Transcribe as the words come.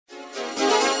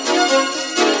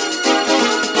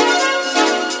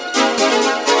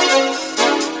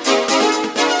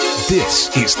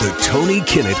This is the Tony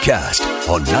Kinnett Cast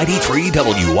on 93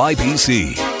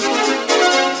 WIBC.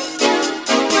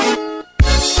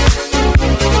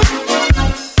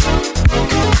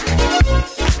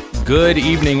 Good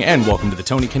evening and welcome to the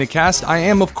Tony Kinnett Cast. I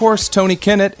am, of course, Tony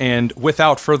Kinnett, and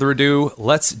without further ado,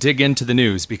 let's dig into the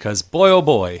news because, boy oh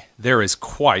boy, there is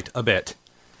quite a bit.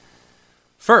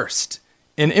 First,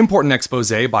 an important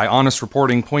expose by Honest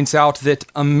Reporting points out that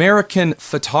American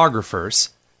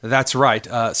photographers, that's right,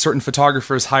 certain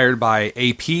photographers hired by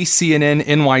AP, CNN,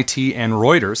 NYT, and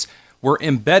Reuters, were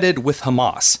embedded with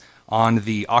Hamas on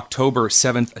the October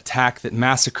 7th attack that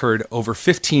massacred over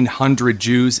 1,500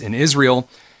 Jews in Israel.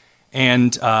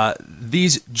 And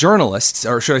these journalists,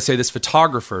 or should I say this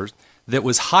photographer that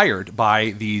was hired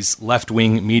by these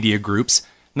left-wing media groups,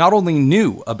 not only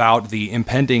knew about the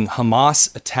impending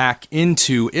Hamas attack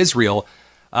into Israel,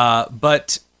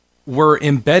 but were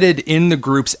embedded in the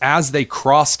groups as they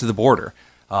crossed the border.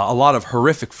 A lot of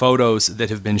horrific photos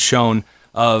that have been shown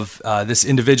of this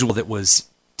individual that was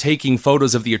taking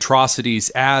photos of the atrocities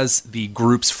as the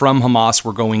groups from Hamas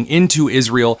were going into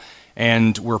Israel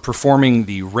and were performing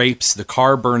the rapes, the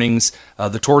car burnings,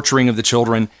 the torturing of the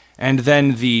children. And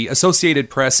then the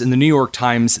Associated Press and the New York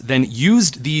Times then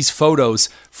used these photos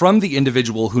from the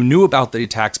individual who knew about the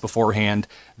attacks beforehand,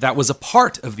 that was a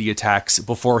part of the attacks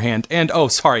beforehand, and,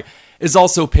 is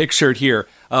also pictured here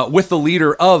with the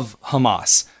leader of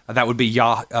Hamas. That would be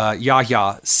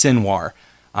Yahya Sinwar.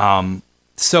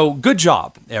 So good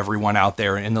job, everyone out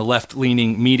there in the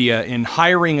left-leaning media, in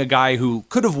hiring a guy who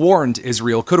could have warned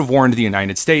Israel, could have warned the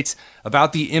United States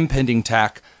about the impending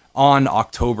attack on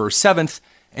October 7th,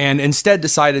 and instead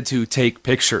decided to take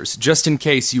pictures, just in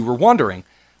case you were wondering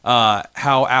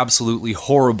how absolutely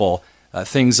horrible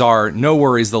things are. No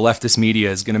worries, the leftist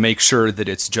media is going to make sure that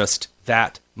it's just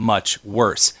that much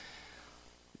worse.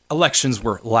 Elections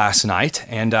were last night,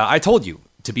 and I told you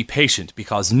to be patient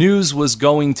because news was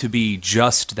going to be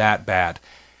just that bad.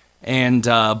 And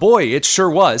boy, it sure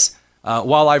was.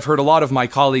 While I've heard a lot of my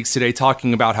colleagues today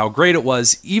talking about how great it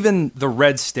was, even the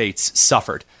red states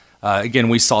suffered. Again,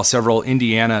 we saw several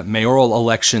Indiana mayoral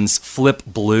elections flip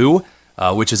blue,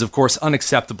 which is, of course,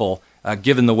 unacceptable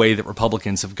given the way that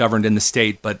Republicans have governed in the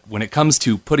state. But when it comes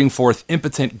to putting forth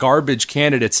impotent garbage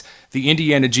candidates, the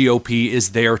Indiana GOP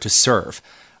is there to serve.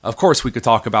 Of course, we could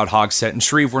talk about Hogsett and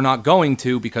Shreve. We're not going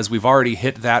to because we've already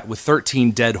hit that with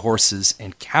 13 dead horses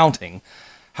and counting.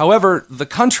 However, the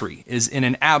country is in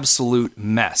an absolute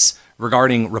mess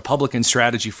regarding Republican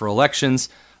strategy for elections.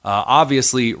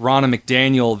 Obviously, Ronna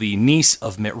McDaniel, the niece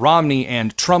of Mitt Romney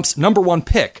and Trump's number one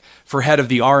pick for head of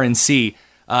the RNC,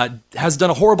 has done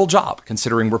a horrible job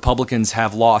considering Republicans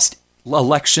have lost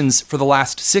elections for the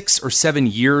last 6 or 7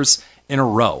 years in a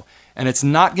row. And it's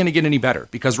not going to get any better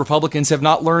because Republicans have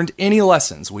not learned any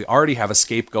lessons. We already have a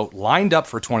scapegoat lined up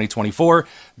for 2024.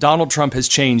 Donald Trump has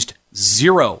changed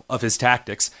zero of his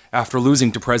tactics after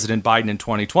losing to President Biden in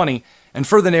 2020. And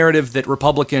for the narrative that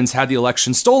Republicans had the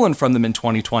election stolen from them in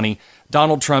 2020,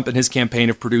 Donald Trump and his campaign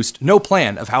have produced no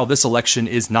plan of how this election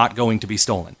is not going to be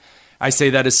stolen. I say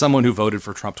that as someone who voted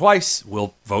for Trump twice,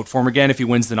 will vote for him again if he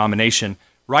wins the nomination.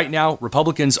 Right now,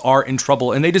 Republicans are in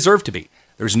trouble, and they deserve to be.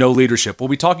 There's no leadership. We'll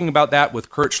be talking about that with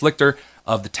Kurt Schlichter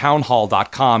of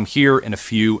thetownhall.com here in a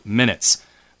few minutes.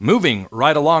 Moving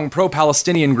right along,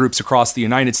 pro-Palestinian groups across the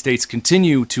United States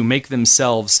continue to make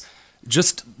themselves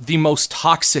just the most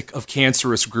toxic of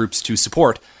cancerous groups to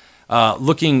support.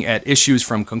 Looking at issues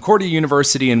from Concordia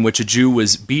University, in which a Jew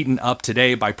was beaten up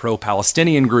today by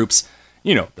pro-Palestinian groups,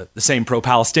 the same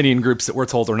pro-Palestinian groups that we're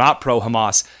told are not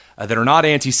pro-Hamas, that are not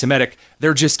anti-Semitic.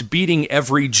 They're just beating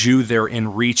every Jew they're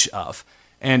in reach of.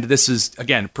 And this is,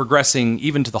 again, progressing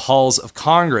even to the halls of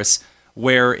Congress,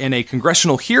 where in a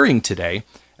congressional hearing today,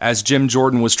 as Jim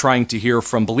Jordan was trying to hear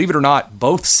from, believe it or not,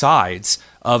 both sides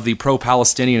of the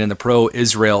pro-Palestinian and the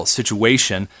pro-Israel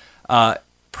situation,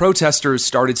 protesters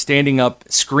started standing up,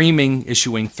 screaming,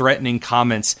 issuing threatening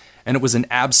comments, and it was an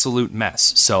absolute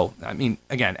mess. So,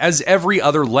 again, as every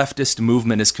other leftist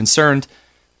movement is concerned,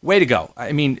 way to go.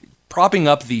 Propping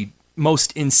up the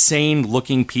most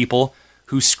insane-looking people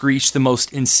who screech the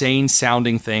most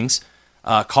insane-sounding things,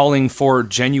 calling for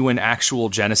genuine, actual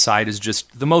genocide is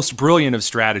just the most brilliant of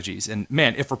strategies. And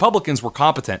man, if Republicans were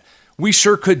competent, we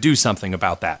sure could do something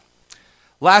about that.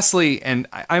 Lastly, and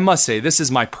I must say, this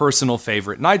is my personal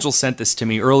favorite. Nigel sent this to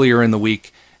me earlier in the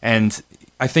week, and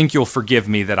I think you'll forgive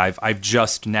me that I've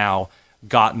just now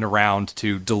gotten around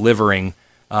to delivering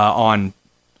on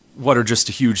what are just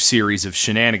a huge series of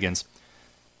shenanigans.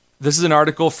 This is an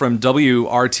article from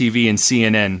WRTV and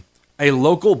CNN. A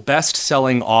local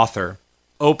best-selling author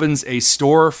opens a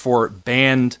store for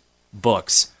banned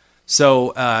books.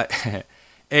 So,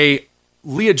 a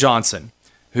Leah Johnson,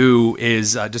 who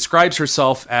is describes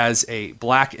herself as a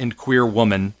black and queer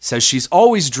woman, says she's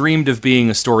always dreamed of being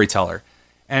a storyteller.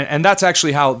 And that's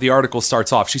actually how the article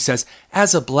starts off. She says,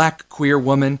 as a black queer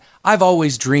woman, I've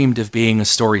always dreamed of being a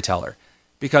storyteller.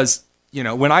 Because, you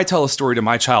know, when I tell a story to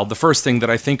my child, the first thing that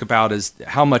I think about is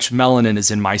how much melanin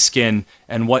is in my skin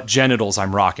and what genitals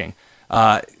I'm rocking.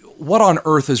 What on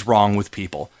earth is wrong with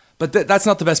people? But that's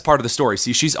not the best part of the story.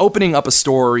 See, she's opening up a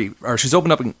story, or she's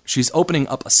opening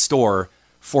up a store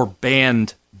for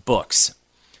banned books.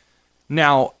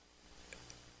 Now,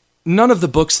 none of the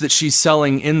books that she's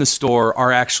selling in the store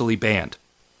are actually banned.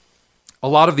 A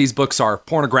lot of these books are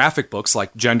pornographic books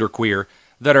like Genderqueer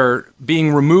that are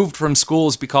being removed from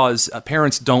schools because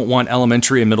parents don't want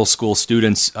elementary and middle school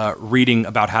students reading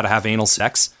about how to have anal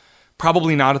sex.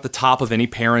 Probably not at the top of any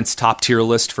parent's top tier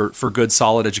list for good,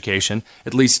 solid education.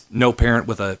 At least no parent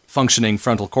with a functioning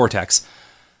frontal cortex.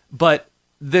 But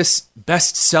this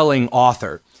best-selling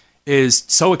author is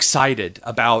so excited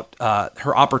about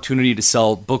her opportunity to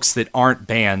sell books that aren't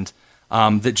banned,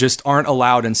 that just aren't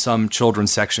allowed in some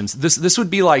children's sections. This would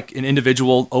be like an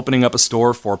individual opening up a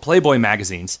store for Playboy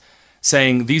magazines,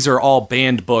 saying these are all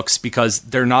banned books because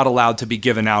they're not allowed to be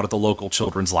given out at the local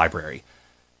children's library.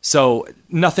 So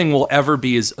nothing will ever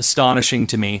be as astonishing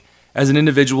to me as an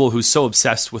individual who's so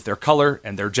obsessed with their color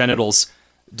and their genitals,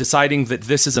 deciding that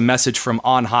this is a message from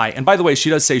on high. And by the way, she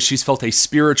does say she's felt a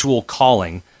spiritual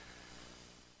calling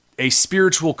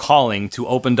to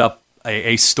open up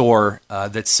a store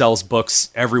that sells books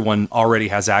everyone already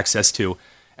has access to.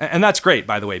 And that's great,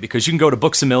 by the way, because you can go to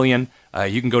Books A Million,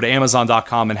 you can go to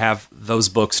Amazon.com and have those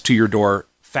books to your door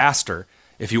faster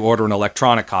if you order an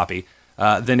electronic copy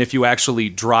than if you actually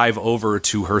drive over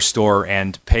to her store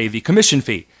and pay the commission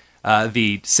fee,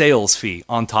 the sales fee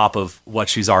on top of what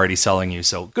she's already selling you.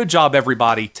 So good job,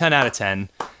 everybody. 10 out of 10.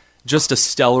 Just a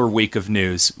stellar week of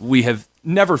news. We have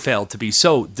never failed to be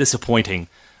so disappointing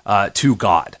to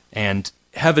God, and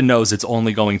heaven knows it's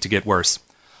only going to get worse.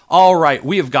 All right,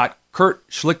 we have got Kurt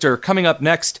Schlichter coming up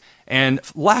next, and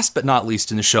last but not least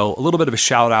in the show, a little bit of a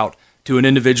shout out to an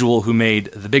individual who made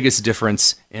the biggest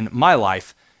difference in my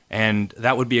life, and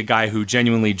that would be a guy who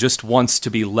genuinely just wants to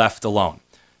be left alone.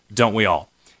 Don't we all?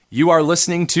 You are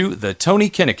listening to the Tony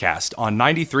Kinnecast on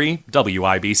 93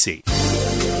 WIBC.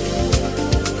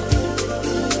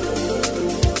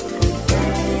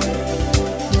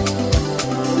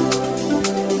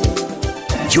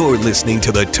 You're listening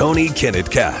to the Tony Kinnett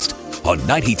Cast on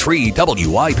 93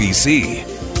 WIBC.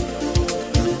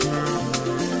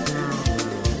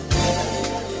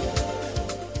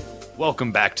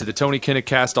 Welcome back to the Tony Kinnett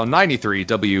Cast on 93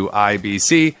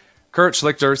 WIBC. Kurt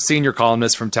Schlichter, senior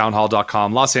columnist from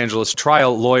townhall.com, Los Angeles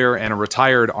trial lawyer and a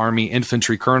retired Army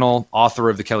infantry colonel, author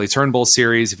of the Kelly Turnbull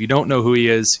series. If you don't know who he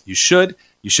is, you should.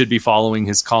 You should be following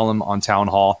his column on Town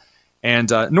Hall.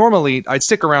 And normally, I'd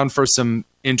stick around for some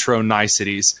intro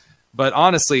niceties. But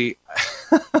honestly,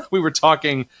 we were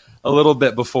talking a little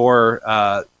bit before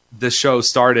this show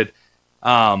started.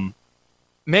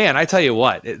 Man, I tell you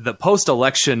what, the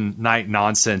post-election night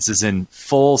nonsense is in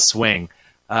full swing.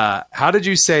 How did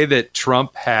you say that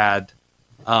Trump had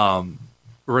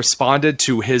responded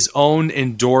to his own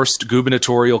endorsed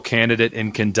gubernatorial candidate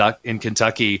in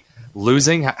Kentucky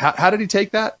losing? How did he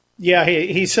take that? Yeah,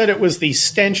 he said it was the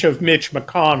stench of Mitch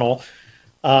McConnell,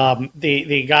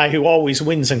 the guy who always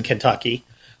wins in Kentucky.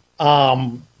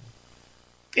 Then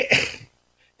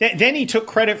he took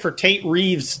credit for Tate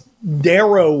Reeves'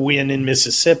 Darrow win in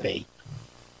Mississippi.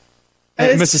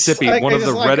 Mississippi, one of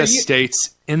the reddest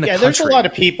states in the country. Yeah, there's a lot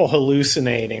of people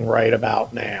hallucinating right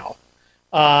about now.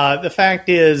 The fact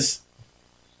is,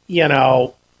 you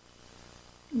know,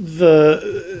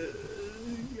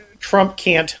 Trump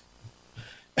can't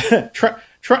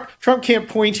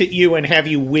point at you and have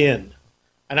you win.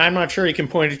 And I'm not sure he can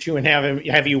point at you and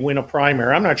have you win a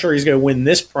primary. I'm not sure he's going to win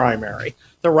this primary.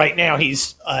 Though right now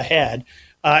he's ahead.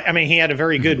 I mean, he had a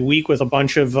very good week with a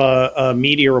bunch of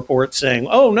media reports saying,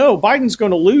 oh, no, Biden's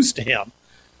going to lose to him.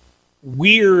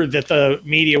 Weird that the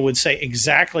media would say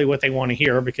exactly what they want to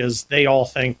hear because they all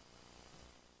think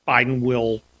Biden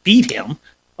will beat him,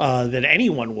 that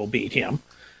anyone will beat him.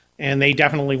 And they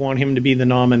definitely want him to be the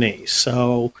nominee.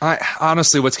 So,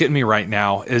 honestly, what's getting me right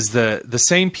now is the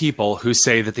same people who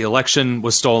say that the election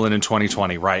was stolen in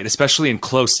 2020, right? Especially in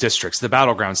close districts, the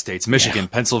battleground states, Michigan,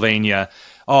 Pennsylvania.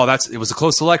 Oh, it was a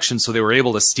close election, so they were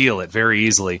able to steal it very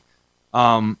easily.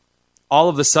 All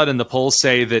of a sudden, the polls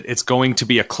say that it's going to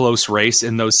be a close race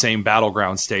in those same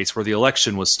battleground states where the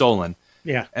election was stolen.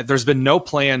 Yeah. And there's been no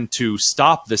plan to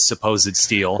stop this supposed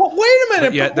steal. Well, wait a minute.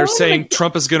 But yet they're saying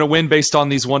Trump is going to win based on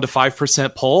these 1 to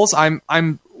 5% polls.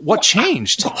 What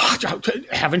changed?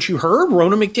 Haven't you heard?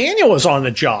 Ronna McDaniel is on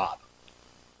the job.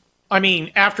 I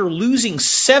mean, after losing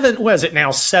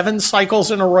 7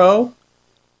 cycles in a row?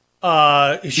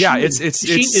 It's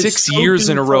 6 years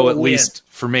in a row at least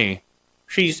for me.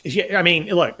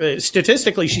 Look,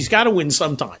 statistically, she's got to win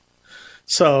sometime.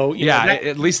 So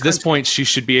at least this point, she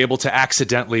should be able to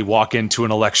accidentally walk into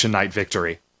an election night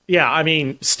victory. Yeah, I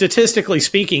mean, statistically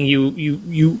speaking,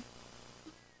 you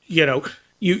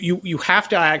have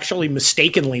to actually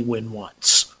mistakenly win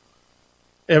once.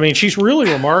 I mean, she's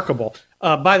really remarkable.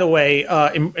 By the way,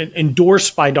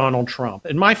 endorsed by Donald Trump.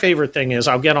 And my favorite thing is,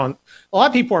 I'll get on. A lot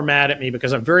of people are mad at me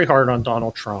because I'm very hard on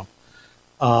Donald Trump.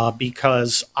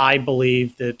 Because I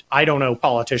believe that I don't owe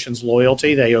politicians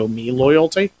loyalty; they owe me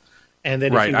loyalty. And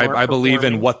that right, I believe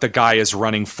in what the guy is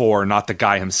running for, not the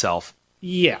guy himself.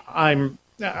 Yeah, I'm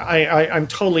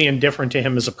totally indifferent to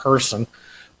him as a person.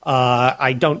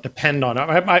 I don't depend on him.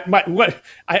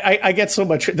 I get so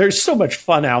much. There's so much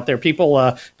fun out there. People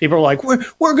are like,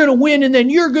 we're going to win, and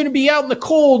then you're going to be out in the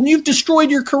cold, and you've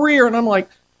destroyed your career. And I'm like,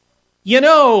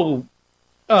 chubby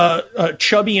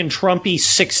and Trumpy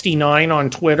 69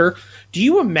 on Twitter. Do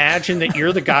you imagine that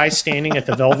you're the guy standing at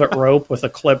the velvet rope with a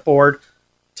clipboard,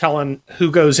 telling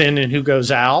who goes in and who goes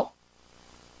out?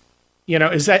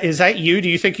 Is that you? Do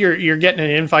you think you're getting an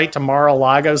invite to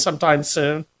Mar-a-Lago sometime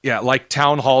soon? Yeah, like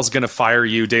Town Hall's going to fire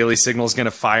you, Daily Signal's going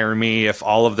to fire me if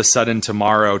all of the sudden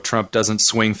tomorrow Trump doesn't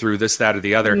swing through this, that, or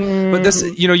the other. But this,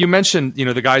 you mentioned,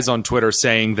 the guys on Twitter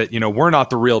saying that, we're not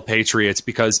the real patriots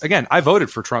because, again, I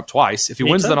voted for Trump twice. If he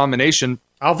wins the nomination,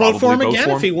 I'll vote for him again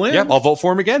if he wins. Yeah, I'll vote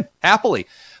for him again, happily.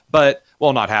 But,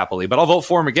 well, not happily, but I'll vote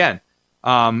for him again.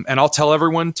 And I'll tell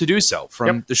everyone to do so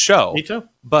from the show. Me too.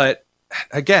 But,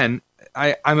 again,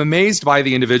 I'm amazed by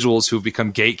the individuals who have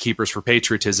become gatekeepers for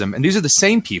patriotism. And these are the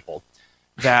same people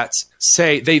that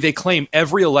say they claim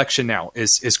every election now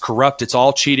is corrupt. It's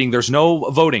all cheating. There's no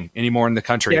voting anymore in the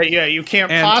country. Yeah. You can't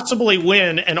possibly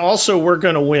win. And also we're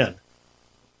going to win.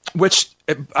 Which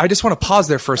I just want to pause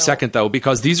there for a second, though,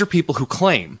 because these are people who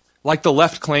claim, like the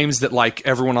left claims that like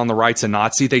everyone on the right's a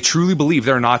Nazi. They truly believe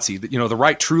they're a Nazi. The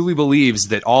right truly believes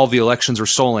that all the elections are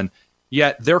stolen.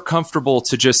 Yet they're comfortable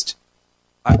to just,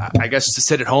 I guess, to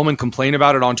sit at home and complain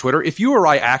about it on Twitter. If you or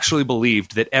I actually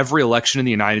believed that every election in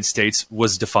the United States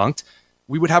was defunct,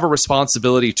 we would have a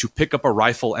responsibility to pick up a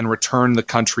rifle and return the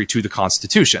country to the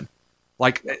Constitution.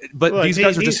 But these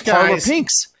guys are just parlor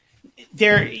pinks.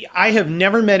 I have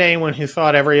never met anyone who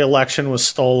thought every election was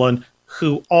stolen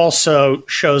who also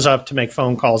shows up to make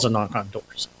phone calls and knock on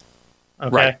doors.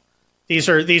 Okay, right.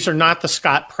 These are not the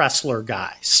Scott Pressler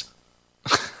guys.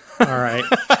 All right.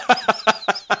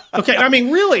 Okay, I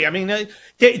mean, really,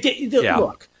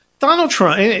 look, Donald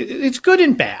Trump, it's good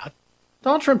and bad.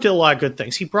 Donald Trump did a lot of good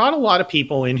things. He brought a lot of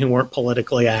people in who weren't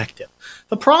politically active.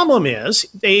 The problem is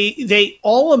they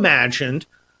all imagined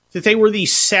that they were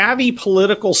these savvy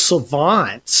political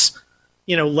savants,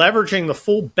 leveraging the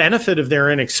full benefit of their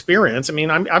inexperience. I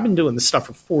mean, I've been doing this stuff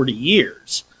for 40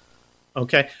 years,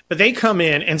 okay? But they come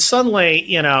in and suddenly,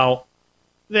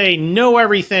 they know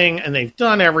everything and they've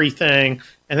done everything,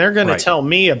 and they're going to tell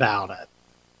me about it.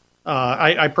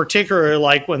 I particularly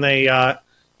like when they,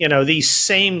 these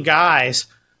same guys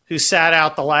who sat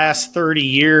out the last 30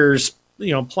 years,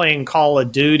 playing Call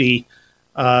of Duty,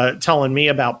 telling me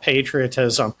about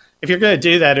patriotism. If you're going to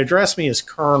do that, address me as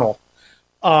Colonel.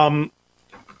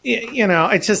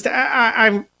 It's just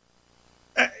I'm.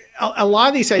 A lot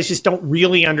of these guys just don't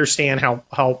really understand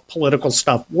how political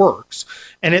stuff works.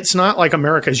 And it's not like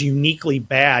America's uniquely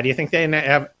bad. You think they didn't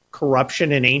have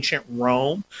corruption in ancient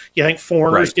Rome? You think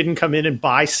foreigners didn't come in and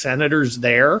buy senators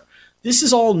there? This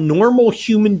is all normal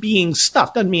human being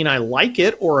stuff. Doesn't mean I like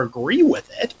it or agree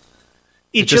with it.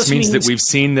 It just means that we've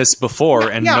seen this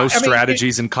before, and no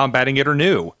strategies in combating it are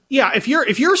new. Yeah, if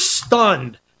you're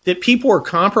stunned that people are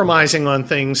compromising on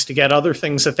things to get other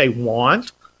things that they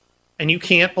want, and you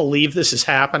can't believe this is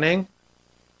happening,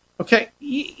 okay,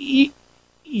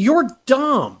 you're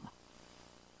dumb.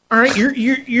 All right,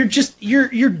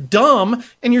 you're dumb,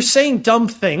 and you're saying dumb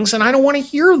things, and I don't want to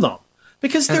hear them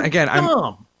because they're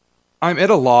dumb. I'm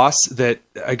at a loss that,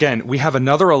 again, we have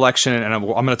another election, and I'm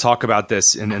going to talk about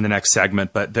this in the next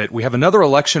segment, but that we have another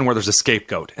election where there's a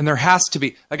scapegoat. And there has to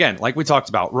be, again, like we talked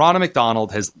about, Ronald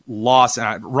McDonald has lost,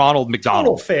 Ronald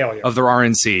McDonald of the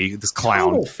RNC, this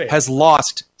clown, has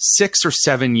lost 6 or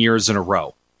 7 years in a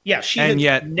row. Yeah, she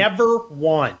has never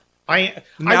won. I would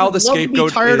the love scapegoat to be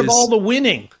tired of all the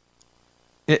winning.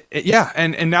 Yeah,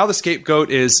 and now the scapegoat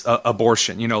is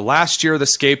abortion. Last year the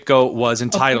scapegoat was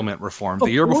entitlement reform. The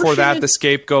year before that, the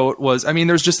scapegoat was,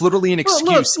 there's just literally an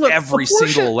excuse every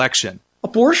single election.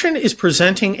 Abortion is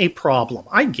presenting a problem.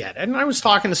 I get it. And I was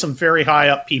talking to some very high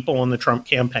up people in the Trump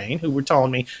campaign who were telling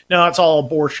me, no, it's all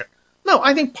abortion. No,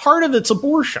 I think part of it's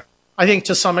abortion. I think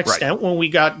to some extent when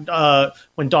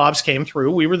when Dobbs came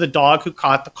through, we were the dog who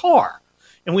caught the car.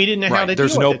 And we didn't know how to deal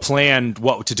with it. There's no plan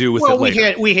what to do with it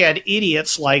later. We had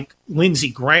idiots like Lindsey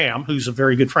Graham, who's a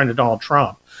very good friend of Donald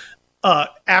Trump.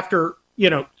 After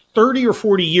 30 or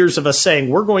 40 years of us saying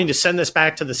we're going to send this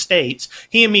back to the states,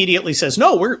 he immediately says,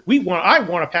 "No, I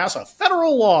want to pass a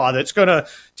federal law that's going to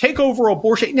take over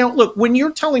abortion." Now, look, when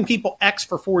you're telling people X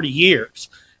for 40 years,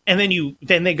 and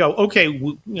then they go,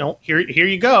 "Okay, here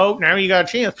you go. Now you got a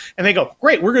chance," and they go,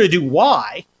 "Great, we're going to do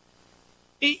Y."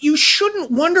 You shouldn't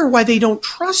wonder why they don't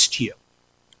trust you.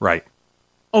 Right.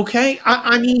 Okay.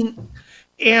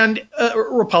 And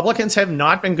Republicans have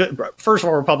not been good. First of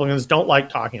all, Republicans don't like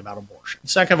talking about abortion.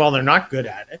 Second of all, they're not good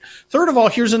at it. Third of all,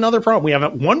 here's another problem. We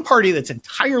have one party that's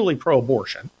entirely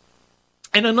pro-abortion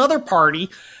and another party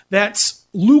that's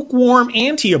lukewarm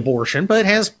anti-abortion, but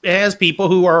has people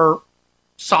who are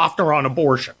softer on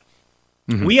abortion.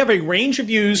 Mm-hmm. We have a range of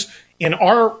views in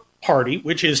our party,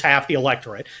 which is half the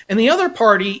electorate, and the other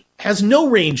party has no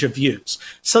range of views.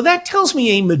 So that tells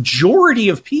me a majority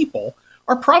of people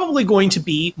are probably going to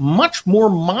be much more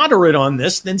moderate on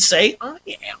this than, say, I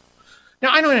am. Now,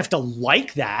 I don't have to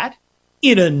like that.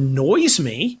 It annoys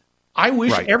me. I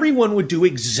wish everyone would do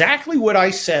exactly what I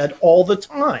said all the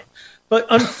time. But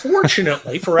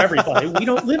unfortunately for everybody, we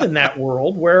don't live in that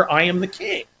world where I am the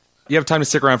king. You have time to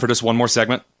stick around for just one more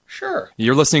segment? Sure.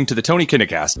 You're listening to the Tony Kinnett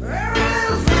Cast. The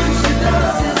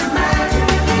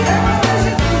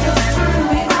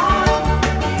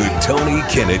Tony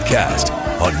Kinnett Cast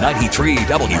on 93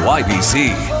 WIBC.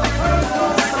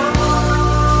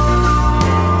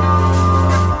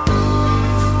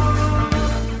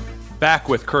 Back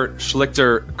with Kurt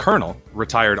Schlichter, Colonel,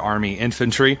 retired Army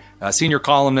infantry, senior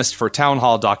columnist for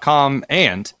townhall.com,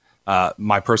 and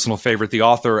my personal favorite, the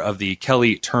author of the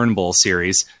Kelly Turnbull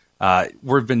series.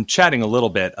 We've been chatting a little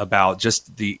bit about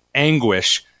just the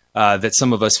anguish that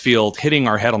some of us feel hitting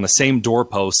our head on the same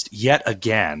doorpost yet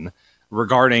again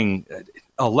regarding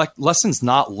lessons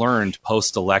not learned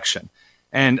post-election.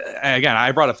 And again,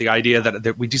 I brought up the idea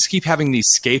that we just keep having these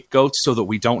scapegoats so that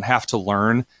we don't have to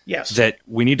learn that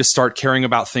we need to start caring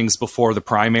about things before the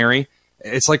primary.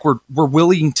 It's like we're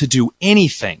willing to do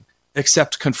anything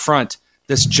except confront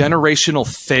this generational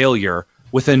failure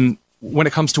when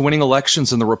it comes to winning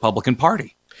elections in the Republican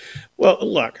Party. Well,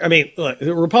 look,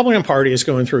 the Republican Party is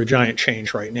going through a giant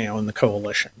change right now in the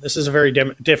coalition. This is a very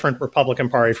different Republican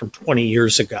Party from 20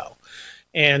 years ago.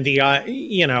 And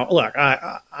look,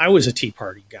 I was a Tea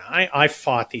Party guy. I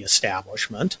fought the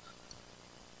establishment.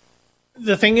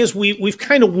 The thing is, we've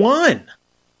kind of won.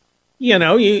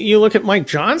 You look at Mike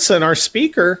Johnson, our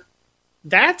speaker.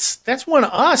 That's one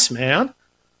of us, man.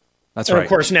 That's and right. Of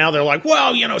course, now they're like,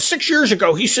 well, 6 years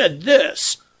ago he said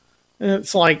this. And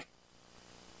it's like,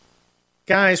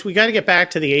 guys, we got to get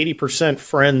back to the 80%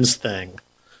 friends thing.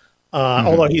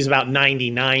 Although he's about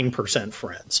 99%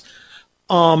 friends.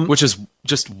 Which is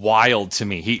just wild to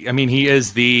me. He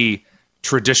is the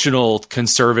traditional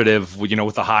conservative,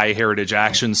 with a high heritage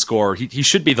action score. He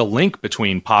should be the link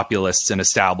between populists and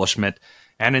establishment.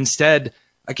 And instead,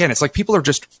 again, it's like people are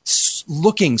just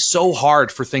looking so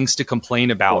hard for things to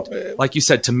complain about, like you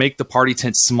said, to make the party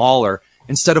tent smaller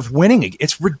instead of winning.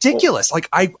 It's ridiculous.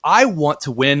 I want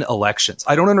to win elections.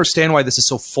 I don't understand why this is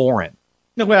so foreign.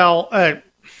 Well,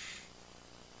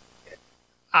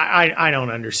 I don't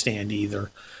understand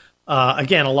either.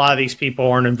 Again, a lot of these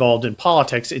people aren't involved in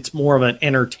politics. It's more of an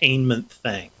entertainment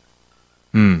thing.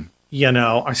 I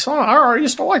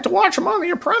used to like to watch him on The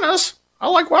Apprentice. I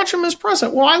like watching him as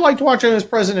president. Well, I liked watching him as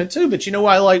president too, but you know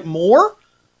what I like more?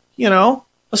 A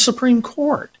Supreme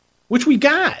Court, which we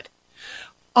got.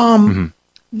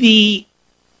 The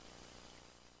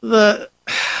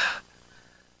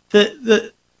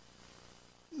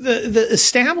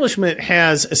establishment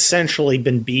has essentially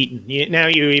been beaten. Now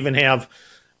you even have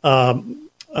freaking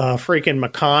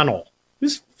McConnell.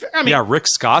 Rick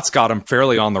Scott's got him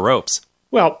fairly on the ropes.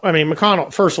 Well,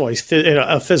 McConnell, first of all, he's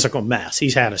a physical mess.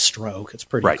 He's had a stroke. It's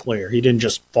pretty clear. He didn't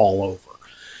just fall over.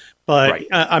 But,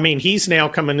 he's now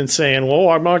coming and saying, well,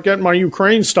 I'm not getting my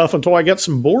Ukraine stuff until I get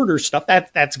some border stuff.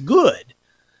 That's good.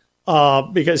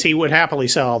 Because he would happily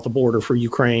sell out the border for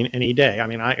Ukraine any day.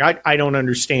 I don't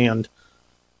understand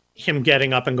him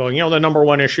getting up and going, the number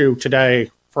one issue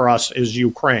today for us is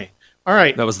Ukraine. All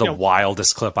right. That was the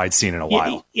wildest clip I'd seen in a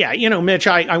while. Yeah, Mitch,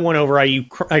 I went over,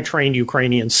 I trained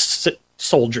Ukrainian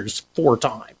soldiers 4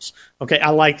 times. Okay,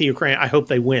 I like the Ukraine. I hope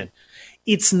they win.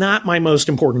 It's not my most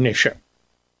important issue.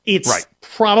 It's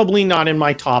probably not in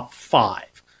my top 5.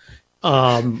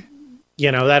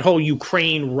 That whole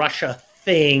Ukraine-Russia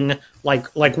thing,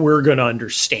 like we're going to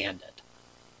understand it.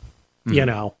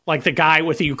 Like the guy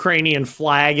with the Ukrainian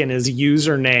flag and his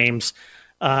usernames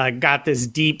got this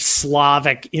deep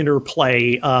Slavic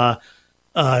interplay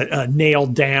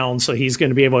nailed down, so he's going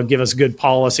to be able to give us good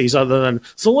policies other than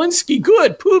Zelensky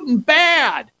good, Putin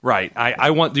bad. Right. I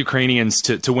want the Ukrainians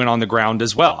to win on the ground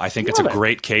as well. I think it's a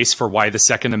great case for why the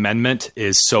Second Amendment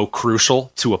is so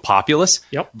crucial to a populace.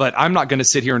 Yep. But I'm not going to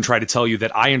sit here and try to tell you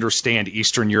that I understand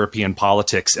Eastern European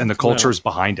politics and the cultures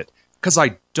behind it, because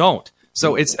I don't.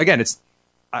 So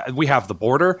we have the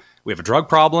border, we have a drug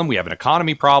problem, we have an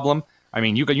economy problem. I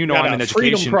mean, I'm an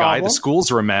education guy. The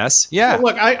schools are a mess. Yeah.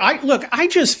 Well, I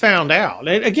just found out,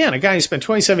 again, a guy who spent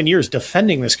 27 years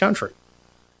defending this country,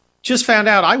 just found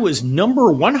out I was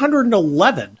number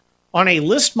 111 on a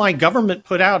list my government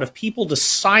put out of people to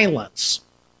silence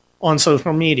on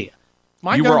social media.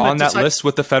 You were on that list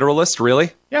with the Federalist,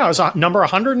 really? Yeah, I was number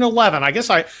 111. I guess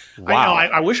I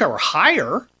wish I were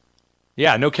higher.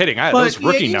 Yeah, no kidding. Those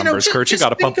rookie numbers, Kurt, you got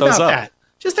to pump those up.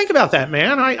 Just think about that,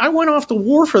 man. I went off to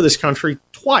war for this country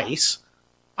twice.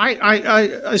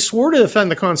 I swore to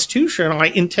defend the Constitution. I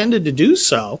intended to do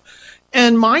so.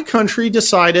 And my country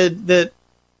decided that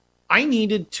I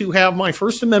needed to have my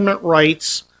First Amendment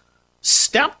rights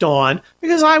stepped on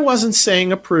because I wasn't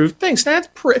saying approved things. That's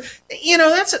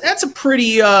that's a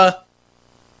pretty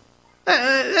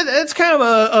that's kind of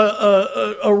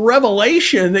a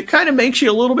revelation that kind of makes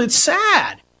you a little bit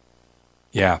sad.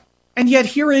 Yeah. And yet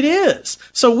here it is.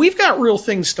 So we've got real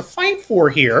things to fight for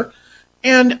here.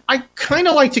 And I kind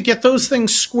of like to get those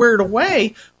things squared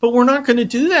away, but we're not going to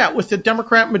do that with the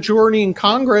Democrat majority in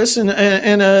Congress and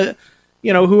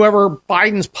whoever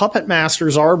Biden's puppet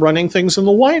masters are running things in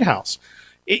the White House.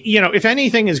 If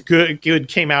anything is good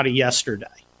came out of yesterday.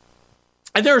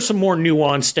 And there are some more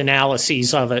nuanced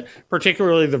analyses of it,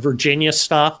 particularly the Virginia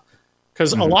stuff,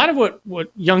 because a lot of what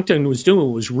Youngkin was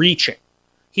doing was reaching.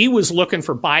 He was looking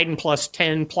for Biden plus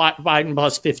 10, Biden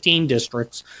plus 15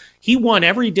 districts. He won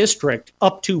every district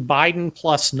up to Biden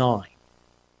plus 9.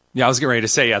 Yeah, I was getting ready to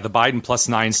say, the Biden plus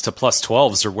 9s to plus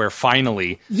 12s are where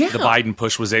finally the Biden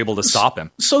push was able to stop him.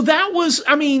 So that was,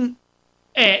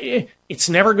 it's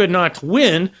never good not to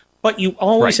win, but you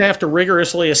always have to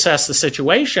rigorously assess the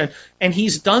situation. And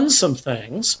he's done some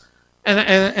things,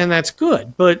 and that's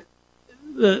good. But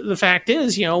the fact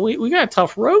is, we got a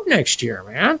tough road next year,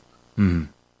 man. Mm-hmm.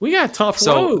 We got a tough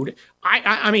road.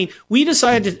 We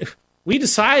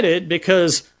decided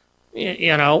because,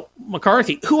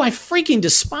 McCarthy, who I freaking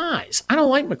despise. I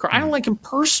don't like McCarthy. I don't like him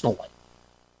personally.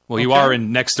 Well, you are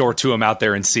next door to him out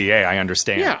there in CA. I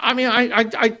understand. Yeah, I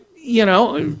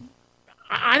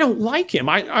don't like him.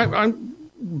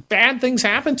 Bad things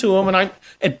happen to him, and I'm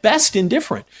at best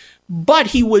indifferent. But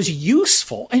he was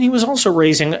useful, and he was also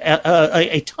raising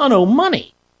a ton of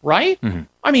money, right? Mm-hmm.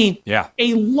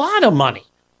 A lot of money.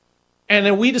 And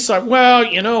then we decide,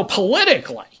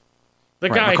 politically, the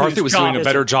guy McCarthy was doing a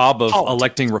better job of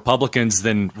electing Republicans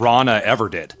than Ronna ever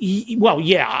did.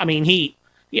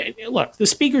 Look, the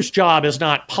speaker's job is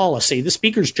not policy. The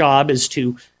speaker's job is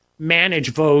to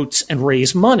manage votes and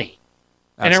raise money.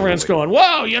 Absolutely. And everyone's going,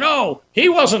 he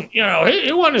wasn't,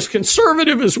 he wasn't as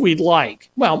conservative as we'd like.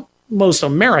 Well, most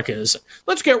of America is.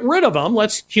 Let's get rid of them.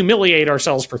 Let's humiliate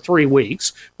ourselves for 3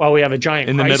 weeks while we have a giant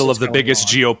in the middle of the biggest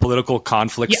on. Geopolitical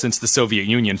conflict since the Soviet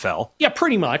Union fell. Yeah,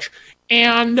 pretty much.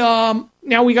 And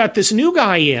now we got this new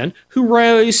guy in who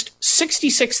raised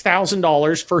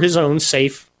 $66,000 for his own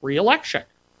safe reelection.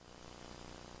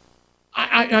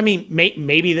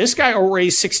 Maybe this guy will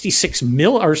raise 76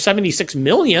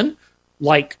 million,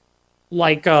 like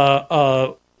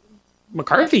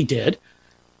McCarthy did.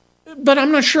 But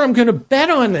I'm not sure I'm going to bet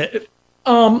on it.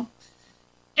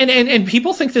 And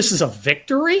people think this is a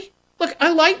victory. Look, I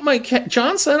like Mike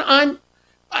Johnson.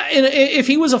 If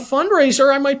he was a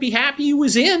fundraiser, I might be happy he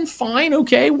was in. Fine,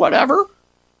 okay, whatever.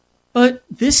 But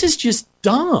this is just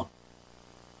dumb.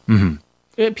 Mm-hmm.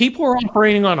 People are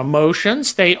operating on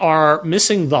emotions. They are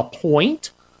missing the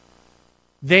point.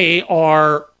 They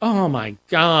are, oh my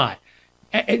God,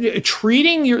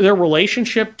 treating their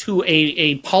relationship to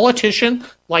a politician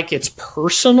like it's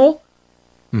personal.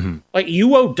 Mm-hmm. Like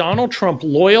you owe Donald Trump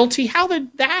loyalty. How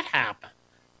did that happen?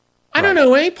 I don't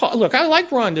know any. Look, I like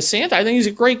Ron DeSantis. I think he's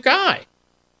a great guy.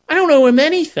 I don't owe him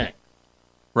anything.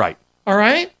 Right. All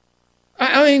right.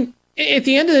 At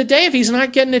the end of the day, if he's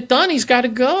not getting it done, he's got to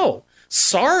go.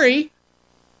 Sorry.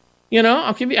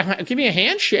 I'll give you a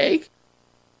handshake,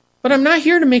 but I'm not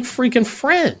here to make freaking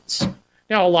friends.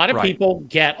 Now, a lot of people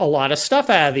get a lot of stuff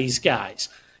out of these guys.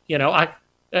 I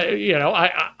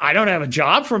don't have a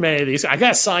job from any of these. I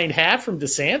got a signed hat from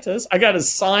DeSantis. I got a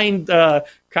signed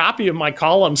copy of my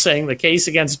column saying the case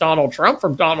against Donald Trump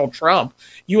from Donald Trump.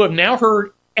 You have now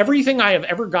heard everything I have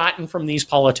ever gotten from these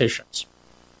politicians.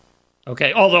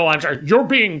 Okay, although I'm sorry, you're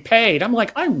being paid. I'm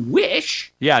like, I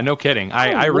wish. Yeah, no kidding.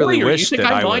 I really wish that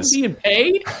I was being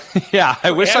paid. Yeah, I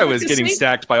wish I was getting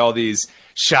stacked by all these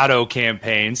shadow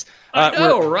campaigns. I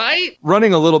know, right?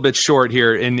 Running a little bit short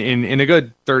here in a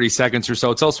good 30 seconds or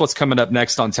so. Tell us what's coming up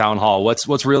next on Town Hall.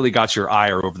 What's really got your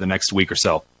ire over the next week or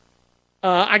so?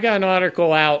 I got an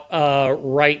article out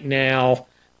right now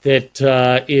that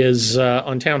is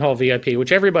on Town Hall VIP,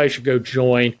 which everybody should go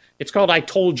join. It's called I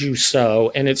Told You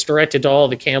So, and it's directed to all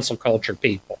the cancel culture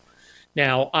people.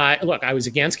 Now, I was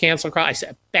against cancel culture. I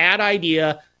said, bad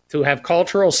idea to have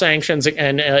cultural sanctions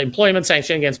and employment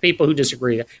sanctions against people who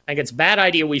disagree. I think it's a bad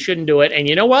idea. We shouldn't do it. And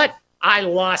you know what? I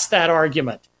lost that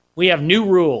argument. We have new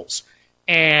rules.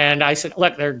 And I said,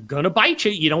 look, they're going to bite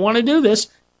you. You don't want to do this.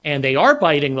 And they are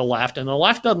biting the left, and the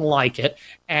left doesn't like it.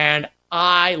 And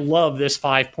I love this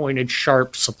 5-pointed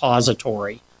sharp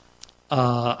suppository.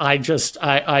 I just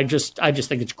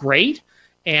think it's great,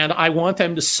 and I want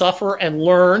them to suffer and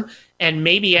learn, and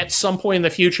maybe at some point in the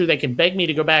future they can beg me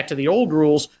to go back to the old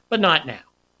rules, but not now.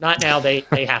 Not now. They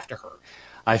have to hurt.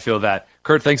 I feel that.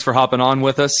 Kurt, thanks for hopping on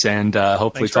with us, and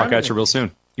hopefully talk at you real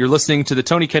soon. You're listening to the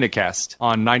Tony Kinnett Cast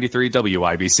on 93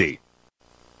 WIBC.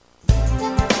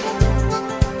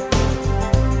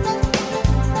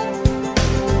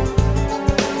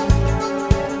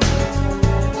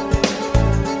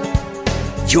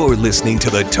 You're listening to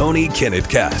the Tony Kinnett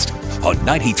Cast on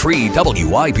 93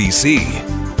 WIBC.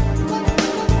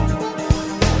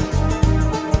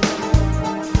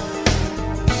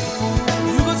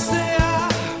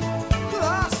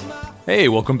 Hey,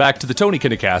 welcome back to the Tony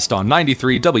Kinnett Cast on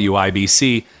 93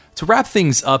 WIBC. To wrap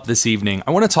things up this evening,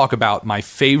 I want to talk about my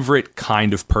favorite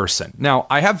kind of person. Now,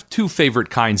 I have two favorite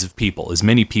kinds of people, as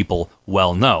many people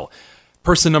well know.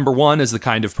 Person number one is the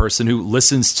kind of person who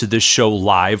listens to this show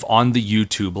live on the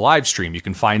YouTube live stream. You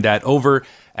can find that over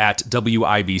at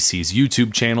WIBC's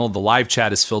YouTube channel. The live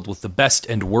chat is filled with the best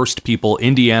and worst people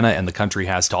Indiana and the country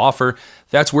has to offer.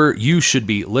 That's where you should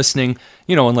be listening,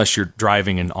 unless you're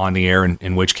driving and on the air,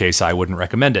 in which case I wouldn't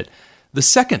recommend it. The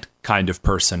second kind of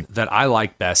person that I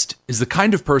like best is the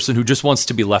kind of person who just wants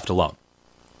to be left alone.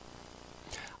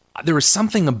 There is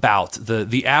something about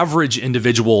the average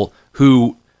individual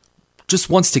who just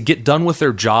wants to get done with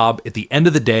their job at the end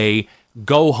of the day,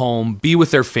 go home, be with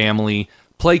their family,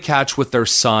 play catch with their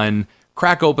son,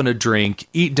 crack open a drink,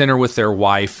 eat dinner with their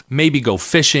wife, maybe go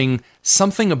fishing.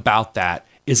 Something about that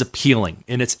is appealing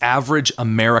in its average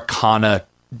Americana,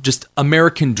 just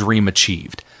American dream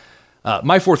achieved.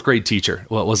 My fourth grade teacher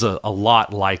was a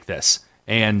lot like this,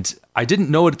 and I didn't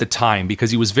know it at the time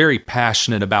because he was very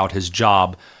passionate about his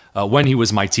job when he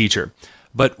was my teacher.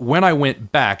 But when I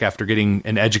went back after getting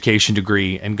an education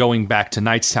degree and going back to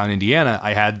Knightstown, Indiana,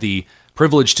 I had the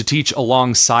privilege to teach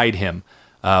alongside him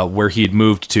where he had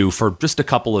moved to for just a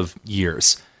couple of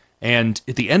years. And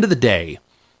at the end of the day,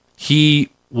 he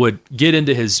would get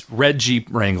into his red Jeep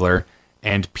Wrangler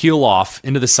and peel off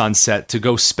into the sunset to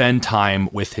go spend time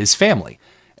with his family.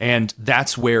 And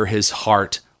that's where his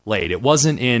heart laid. It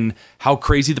wasn't in how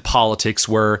crazy the politics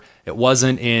were. It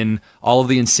wasn't in all of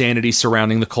the insanity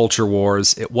surrounding the culture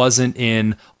wars. It wasn't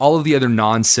in all of the other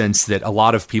nonsense that a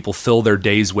lot of people fill their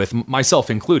days with, myself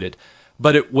included.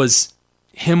 But it was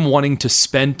him wanting to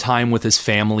spend time with his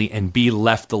family and be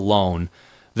left alone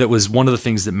that was one of the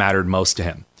things that mattered most to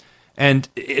him. And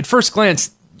at first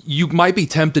glance, you might be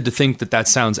tempted to think that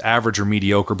sounds average or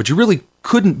mediocre, but you really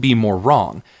couldn't be more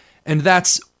wrong. And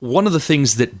that's one of the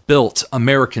things that built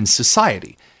American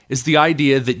society, is the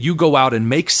idea that you go out and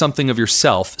make something of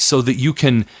yourself so that you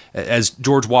can, as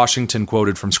George Washington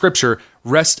quoted from Scripture,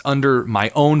 rest under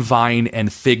my own vine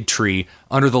and fig tree,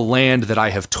 under the land that I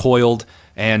have toiled,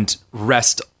 and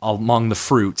rest among the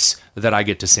fruits that I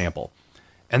get to sample.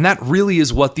 And that really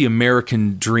is what the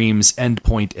American dream's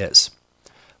endpoint is.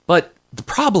 But the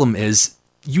problem is,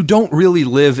 you don't really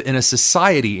live in a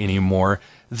society anymore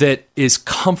that is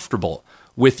comfortable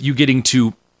with you getting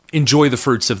to enjoy the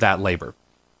fruits of that labor.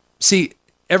 See,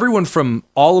 everyone from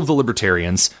all of the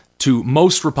libertarians to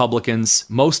most Republicans,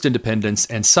 most independents,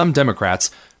 and some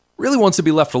Democrats really wants to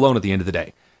be left alone at the end of the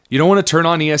day. You don't want to turn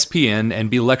on ESPN and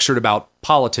be lectured about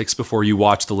politics before you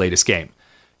watch the latest game.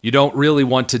 You don't really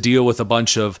want to deal with a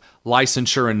bunch of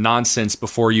licensure and nonsense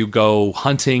before you go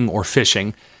hunting or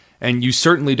fishing. And you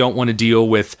certainly don't want to deal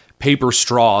with paper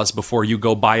straws before you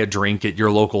go buy a drink at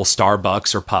your local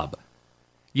Starbucks or pub.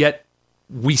 Yet,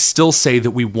 we still say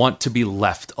that we want to be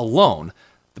left alone.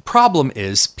 The problem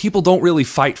is, people don't really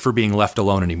fight for being left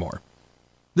alone anymore.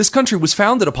 This country was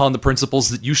founded upon the principles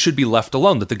that you should be left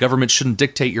alone, that the government shouldn't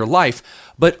dictate your life,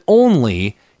 but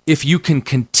only if you can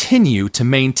continue to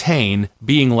maintain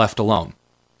being left alone.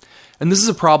 And this is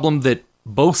a problem that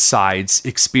both sides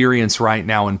experience right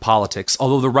now in politics,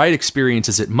 although the right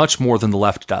experiences it much more than the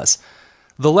left does.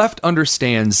 The left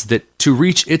understands that to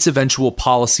reach its eventual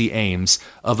policy aims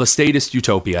of a statist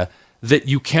utopia, that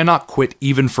you cannot quit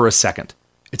even for a second.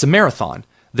 It's a marathon.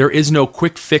 There is no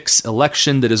quick fix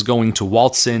election that is going to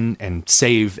waltz in and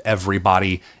save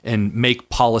everybody and make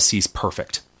policies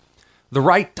perfect. The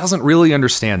right doesn't really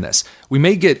understand this. We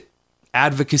may get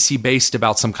advocacy based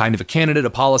about some kind of a candidate, a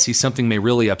policy, something may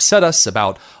really upset us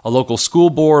about a local school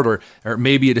board or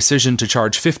maybe a decision to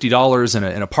charge $50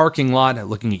 in a parking lot,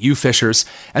 looking at you fishers.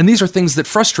 And these are things that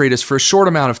frustrate us for a short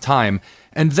amount of time.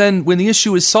 And then when the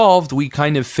issue is solved, we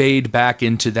kind of fade back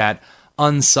into that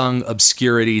unsung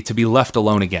obscurity to be left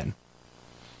alone again.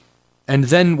 And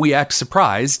then we act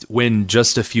surprised when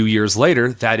just a few years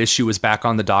later, that issue is back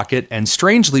on the docket, and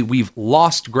strangely, we've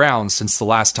lost ground since the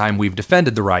last time we've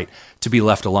defended the right to be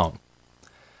left alone.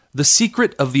 The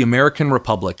secret of the American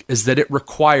Republic is that it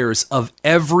requires of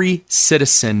every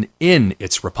citizen in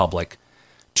its republic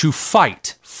to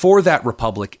fight for that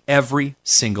republic every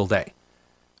single day.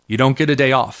 You don't get a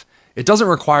day off. It doesn't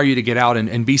require you to get out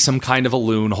and be some kind of a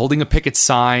loon holding a picket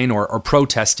sign or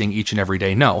protesting each and every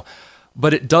day. No,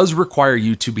 but it does require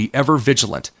you to be ever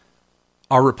vigilant.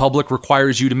 Our republic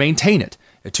requires you to maintain it,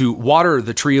 to water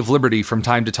the tree of liberty from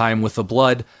time to time with the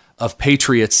blood of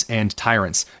patriots and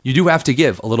tyrants. You do have to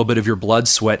give a little bit of your blood,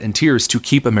 sweat, and tears to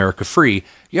keep America free.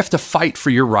 You have to fight for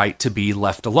your right to be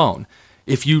left alone.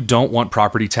 If you don't want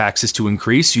property taxes to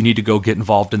increase, you need to go get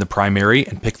involved in the primary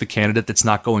and pick the candidate that's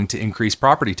not going to increase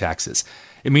property taxes.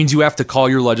 It means you have to call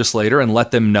your legislator and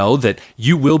let them know that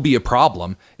you will be a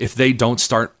problem if they don't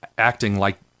start acting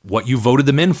like what you voted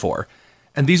them in for.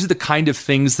 And these are the kind of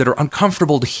things that are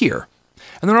uncomfortable to hear.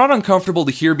 And they're not uncomfortable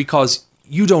to hear because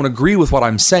you don't agree with what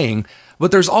I'm saying,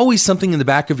 but there's always something in the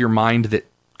back of your mind that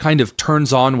kind of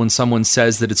turns on when someone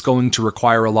says that it's going to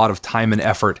require a lot of time and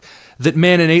effort, that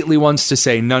man innately wants to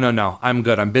say, no, I'm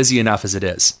good, I'm busy enough as it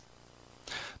is.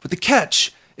 But the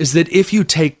catch is that if you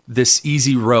take this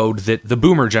easy road that the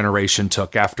boomer generation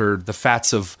took after the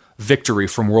fats of victory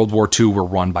from World War II were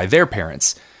won by their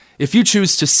parents, if you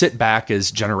choose to sit back as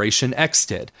Generation X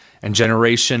did, and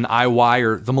Generation IY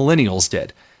or the millennials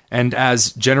did, and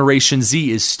as Generation Z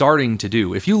is starting to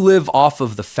do, if you live off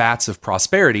of the fats of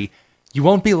prosperity, you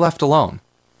won't be left alone.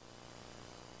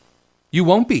 You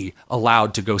won't be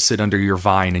allowed to go sit under your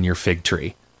vine and your fig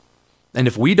tree. And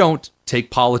if we don't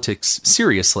take politics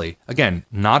seriously, again,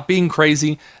 not being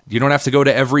crazy, you don't have to go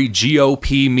to every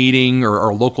GOP meeting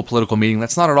or local political meeting.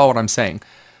 That's not at all what I'm saying.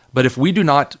 But if we do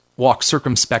not walk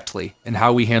circumspectly in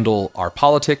how we handle our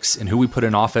politics and who we put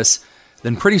in office,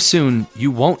 then pretty soon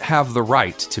you won't have the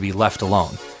right to be left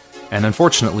alone. And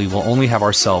unfortunately, we'll only have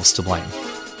ourselves to blame.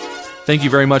 Thank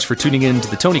you very much for tuning in to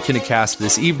the Tony Kinnett Cast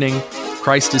this evening.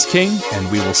 Christ is King, and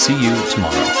we will see you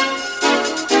tomorrow.